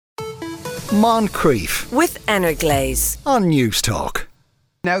Moncrief with Energlaze on News Talk.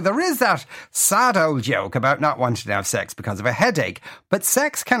 Now, there is that sad old joke about not wanting to have sex because of a headache, but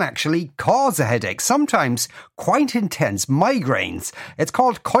sex can actually cause a headache, sometimes quite intense migraines. It's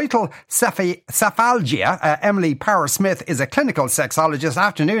called coital cephalalgia. Emily Power-Smith is a clinical sexologist.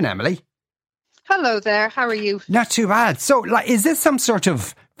 Afternoon, Emily. Hello there, how are you? Not too bad. So, is this some sort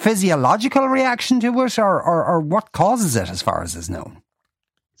of physiological reaction to it, or what causes it as far as is known?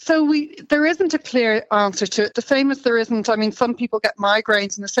 So there isn't a clear answer to it. The same as there isn't, some people get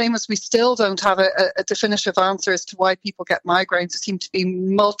migraines, and the same as we still don't have a definitive answer as to why people get migraines. There seem to be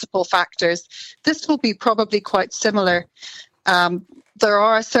multiple factors. This will be probably quite similar. There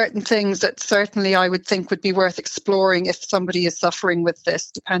are certain things that certainly I would think would be worth exploring if somebody is suffering with this,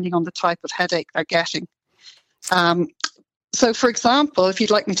 depending on the type of headache they're getting. So, for example, if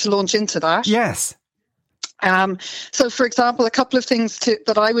you'd like me to launch into that. Yes. So, for example, a couple of things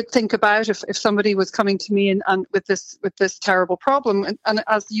that I would think about if somebody was coming to me and with this terrible problem, and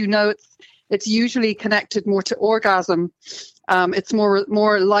as you know, it's usually connected more to orgasm. It's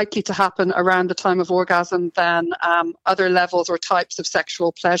more likely to happen around the time of orgasm than other levels or types of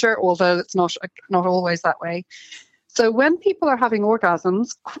sexual pleasure, although it's not always that way. So when people are having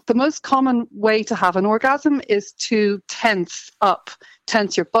orgasms, the most common way to have an orgasm is to tense up.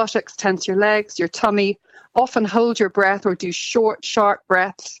 Tense your buttocks, tense your legs, your tummy, often hold your breath or do short, sharp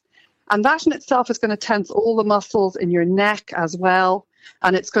breaths. And that in itself is going to tense all the muscles in your neck as well.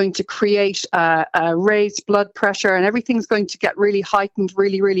 And it's going to create a raised blood pressure, and everything's going to get really heightened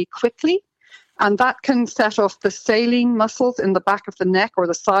really, really quickly. And that can set off the saline muscles in the back of the neck or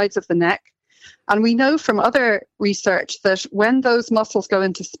the sides of the neck. And we know from other research that when those muscles go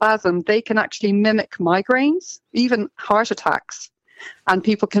into spasm, they can actually mimic migraines, even heart attacks. And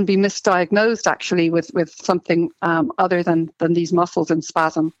people can be misdiagnosed actually with something other than these muscles in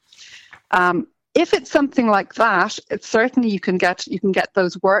spasm. If it's something like that, it's certainly you can get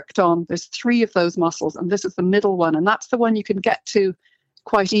those worked on. There's 3 of those muscles, and this is the middle one, and that's the one you can get to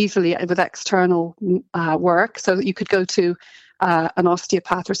quite easily with external work. So that you could go to an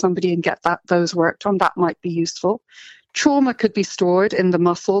osteopath or somebody and get those worked on. That might be useful. Trauma could be stored in the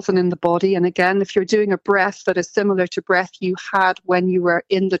muscles and in the body. And again, if you're doing a breath that is similar to breath you had when you were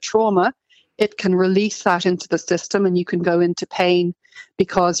in the trauma, it can release that into the system, and you can go into pain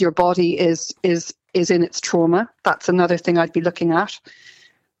because your body is in its trauma. That's another thing I'd be looking at.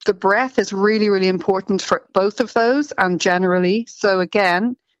 The breath is really, really important for both of those and generally. So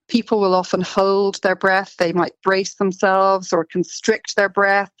again, people will often hold their breath. They might brace themselves or constrict their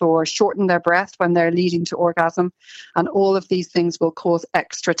breath or shorten their breath when they're leading to orgasm. And all of these things will cause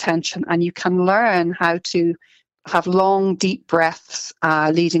extra tension. And you can learn how to have long, deep breaths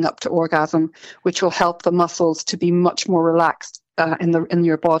leading up to orgasm, which will help the muscles to be much more relaxed in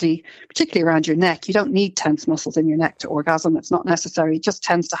your body, particularly around your neck. You don't need tense muscles in your neck to orgasm. It's not necessary. It just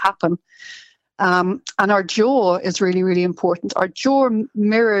tends to happen. And our jaw is really, really important. Our jaw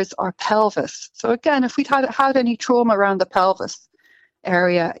mirrors our pelvis. So again, if we'd had any trauma around the pelvis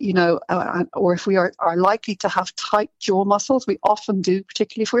area, or if we are likely to have tight jaw muscles, we often do,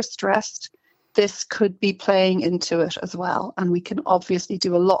 particularly if we're stressed, this could be playing into it as well. And we can obviously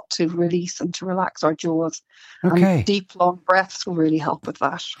do a lot to release and to relax our jaws. Okay. And deep, long breaths will really help with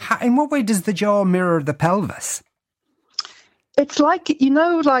that. In what way does the jaw mirror the pelvis? It's like,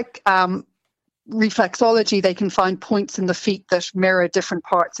 reflexology, they can find points in the feet that mirror different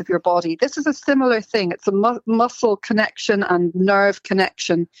parts of your body. This is a similar thing. It's a muscle connection and nerve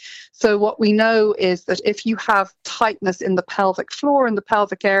connection. So what we know is that if you have tightness in the pelvic floor, in the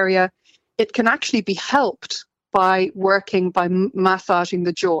pelvic area, it can actually be helped by massaging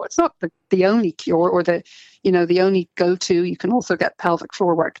the jaw. It's not the only cure or the only go-to. You can also get pelvic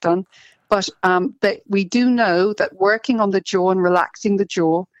floor work done. But we do know that working on the jaw and relaxing the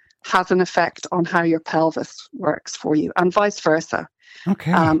jaw has an effect on how your pelvis works for you, and vice versa.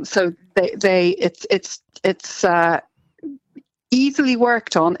 Okay. So it's easily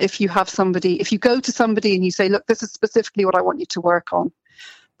worked on if you go to somebody and you say, look, this is specifically what I want you to work on.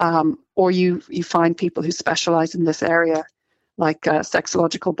 Or you find people who specialize in this area, like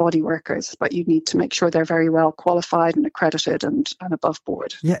sexological body workers, but you need to make sure they're very well qualified and accredited and above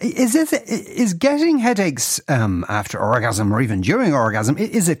board. Yeah, is getting headaches after orgasm or even during orgasm,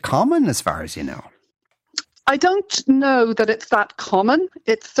 is it common as far as you know? I don't know that it's that common.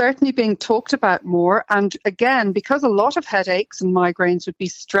 It's certainly being talked about more. And again, because a lot of headaches and migraines would be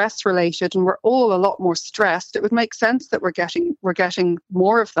stress related and we're all a lot more stressed, it would make sense that we're getting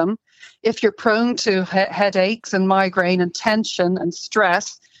more of them. If you're prone to headaches and migraine and tension and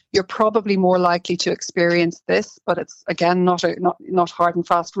stress, you're probably more likely to experience this. But it's, again, not hard and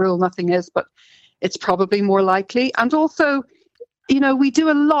fast rule. Nothing is, but it's probably more likely. And also, we do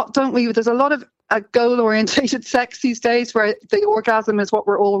a lot, don't we? There's a lot of goal-orientated sex these days where the orgasm is what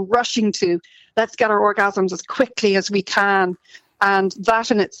we're all rushing to. Let's get our orgasms as quickly as we can. And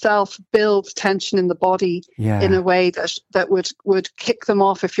that in itself builds tension in the body in a way that would kick them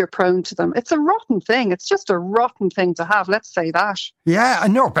off if you're prone to them. It's a rotten thing. It's just a rotten thing to have. Let's say that. Yeah,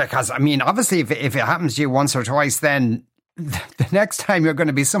 no, because, obviously if it happens to you once or twice, then the next time you're going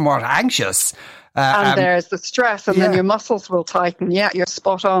to be somewhat anxious. And there's the stress, and then your muscles will tighten. Yeah, you're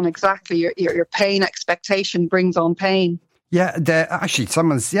spot on. Exactly. Your pain expectation brings on pain. Yeah, actually,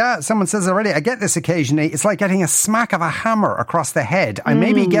 someone says already, I get this occasionally. It's like getting a smack of a hammer across the head. I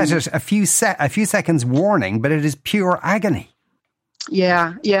maybe get it a few seconds warning, but it is pure agony.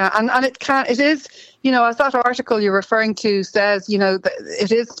 Yeah, and it is, as that article you're referring to says, that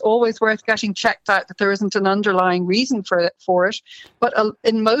it is always worth getting checked out that there isn't an underlying reason for it. But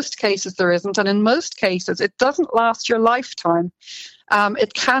in most cases there isn't, and in most cases it doesn't last your lifetime.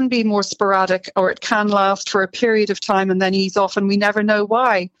 It can be more sporadic, or it can last for a period of time and then ease off, and we never know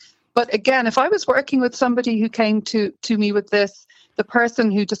why. But again, if I was working with somebody who came to me with this, the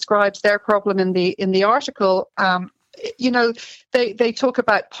person who describes their problem in the article, they talk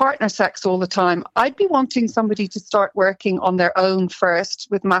about partner sex all the time. I'd be wanting somebody to start working on their own first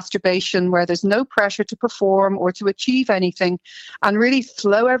with masturbation, where there's no pressure to perform or to achieve anything, and really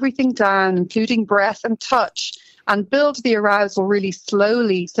slow everything down, including breath and touch, and build the arousal really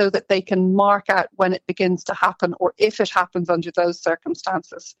slowly so that they can mark out when it begins to happen, or if it happens under those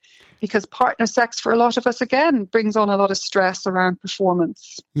circumstances. Because partner sex for a lot of us, again, brings on a lot of stress around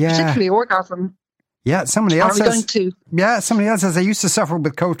performance, particularly orgasm. Yeah, somebody else says, I used to suffer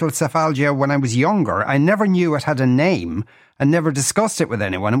with coital cephalalgia when I was younger. I never knew it had a name and never discussed it with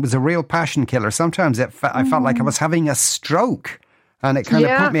anyone. It was a real passion killer. Sometimes I felt like I was having a stroke, and it kind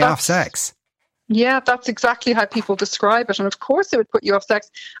of put me off sex. Yeah, that's exactly how people describe it. And of course it would put you off sex.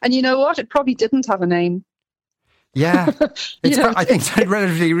 And you know what? It probably didn't have a name. Yeah. I think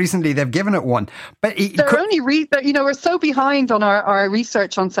relatively recently they've given it one. But we're so behind on our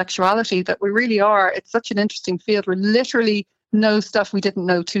research on sexuality that we really are. It's such an interesting field. We literally know stuff we didn't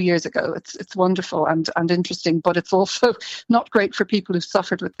know 2 years ago. It's wonderful and interesting, but it's also not great for people who've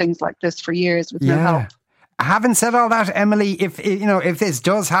suffered with things like this for years with no help. Having said all that, Emily, if this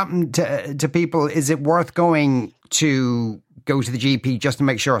does happen to people, is it worth going to the GP just to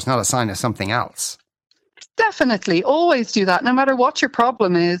make sure it's not a sign of something else? Definitely. Always do that. No matter what your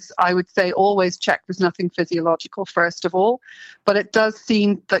problem is, I would say always check there's nothing physiological first of all. But it does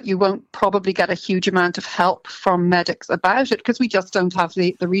seem that you won't probably get a huge amount of help from medics about it because we just don't have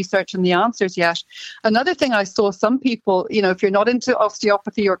the research and the answers yet. Another thing I saw, some people, if you're not into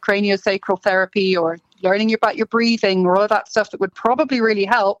osteopathy or craniosacral therapy or learning about your breathing or all of that stuff that would probably really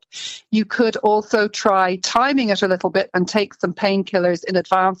help, you could also try timing it a little bit and take some painkillers in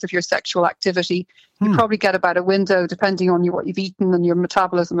advance of your sexual activity. You probably get about a window, depending on what you've eaten and your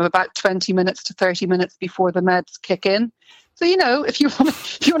metabolism, of about 20 minutes to 30 minutes before the meds kick in. So, if you want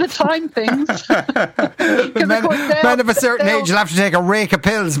to time things. Men of a certain age will have to take a rake of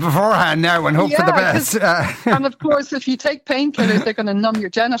pills beforehand now and hope for the best. And of course, if you take painkillers, they're going to numb your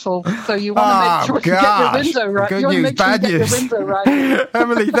genitals. So you want to make sure you get your window right. Good news, bad news.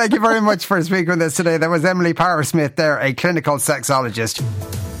 Emily, thank you very much for speaking with us today. That was Emily Powersmith there, a clinical sexologist.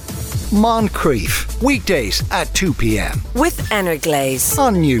 Moncrief, weekdays at 2 p.m. with Energlaze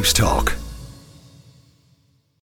on News Talk.